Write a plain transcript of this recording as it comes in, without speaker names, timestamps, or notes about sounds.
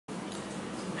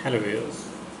Hello viewers,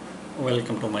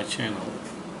 welcome to my channel.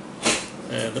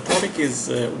 The topic is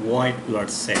white blood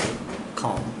cell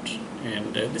count,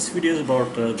 and this video is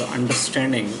about the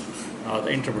understanding or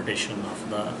the interpretation of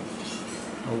the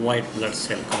white blood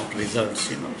cell count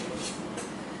results.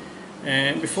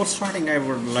 And before starting, I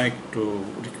would like to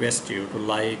request you to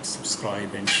like,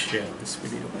 subscribe and share this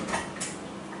video.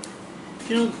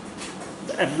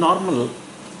 The abnormal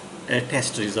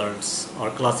test results are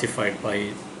classified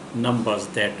by numbers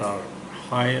that are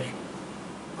higher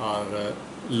or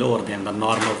lower than the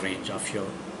normal range of your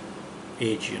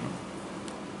age,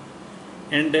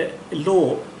 and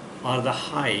low or the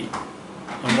high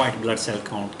white blood cell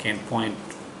count can point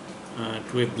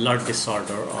to a blood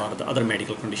disorder or the other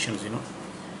medical conditions,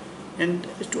 and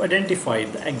to identify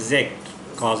the exact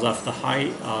cause of the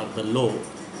high or the low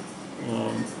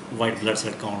white blood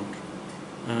cell count,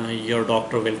 your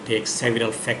doctor will take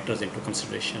several factors into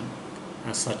consideration,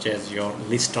 such as your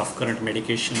list of current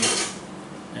medications,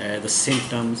 the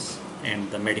symptoms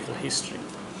and the medical history.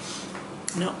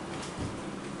 Now,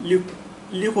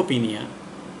 leukopenia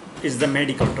is the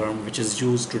medical term which is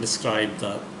used to describe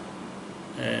the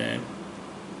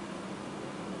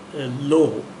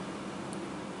low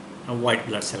white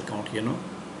blood cell count,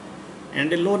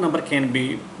 and a low number can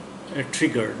be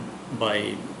triggered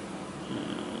by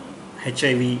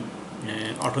HIV,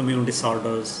 autoimmune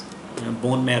disorders,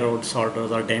 bone marrow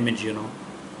disorders or damage,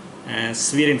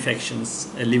 severe infections,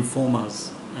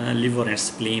 lymphomas, liver and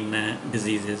spleen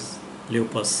diseases,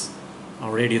 lupus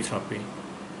or radiotherapy,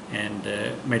 and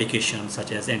medications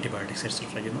such as antibiotics,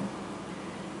 etc.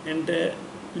 And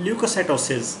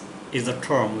leukocytosis is the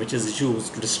term which is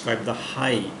used to describe the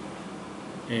high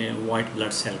white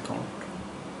blood cell count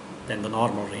than the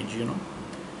normal range,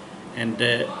 and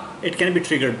it can be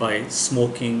triggered by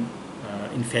smoking,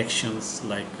 infections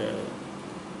like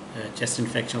chest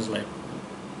infections or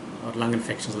lung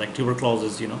infections like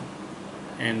tuberculosis,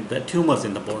 and the tumors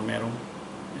in the bone marrow,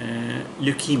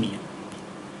 leukemia,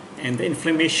 and the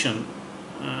inflammation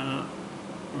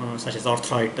such as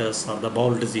arthritis or the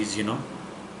bowel disease,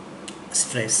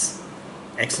 stress,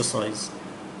 exercise,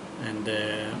 and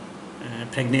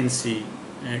pregnancy,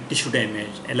 tissue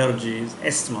damage, allergies,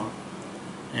 asthma,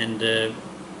 and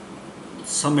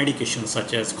some medications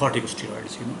such as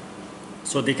corticosteroids,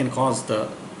 so they can cause the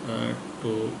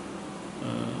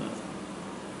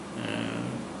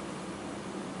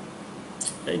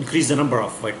increase the number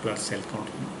of white blood cell count,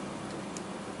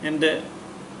 and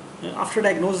after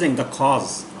diagnosing the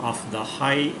cause of the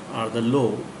high or the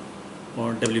low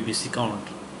or WBC count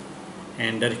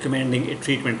and recommending a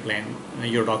treatment plan,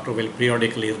 your doctor will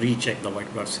periodically recheck the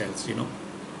white blood cells,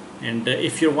 and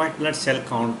if your white blood cell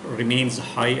count remains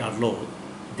high or low,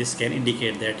 this can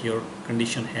indicate that your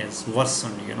condition has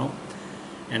worsened,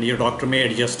 and your doctor may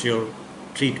adjust your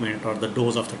treatment or the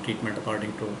dose of the treatment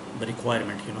according to the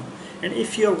requirement, and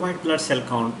if your white blood cell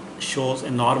count shows a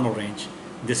normal range,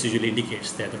 this usually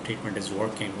indicates that the treatment is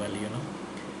working well,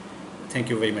 Thank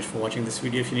you very much for watching this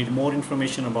video. If you need more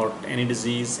information about any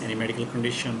disease, any medical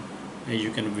condition,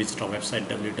 you can visit our website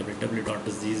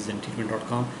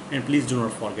www.diseaseandtreatment.com, and please do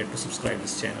not forget to subscribe to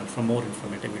this channel for more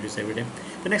informative videos every day.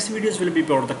 The next videos will be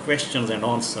about the questions and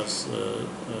answers,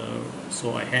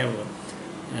 so I have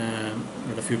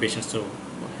a few patients to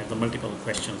have the multiple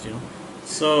questions,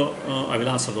 so I will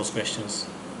answer those questions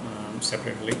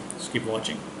separately, so keep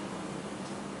watching.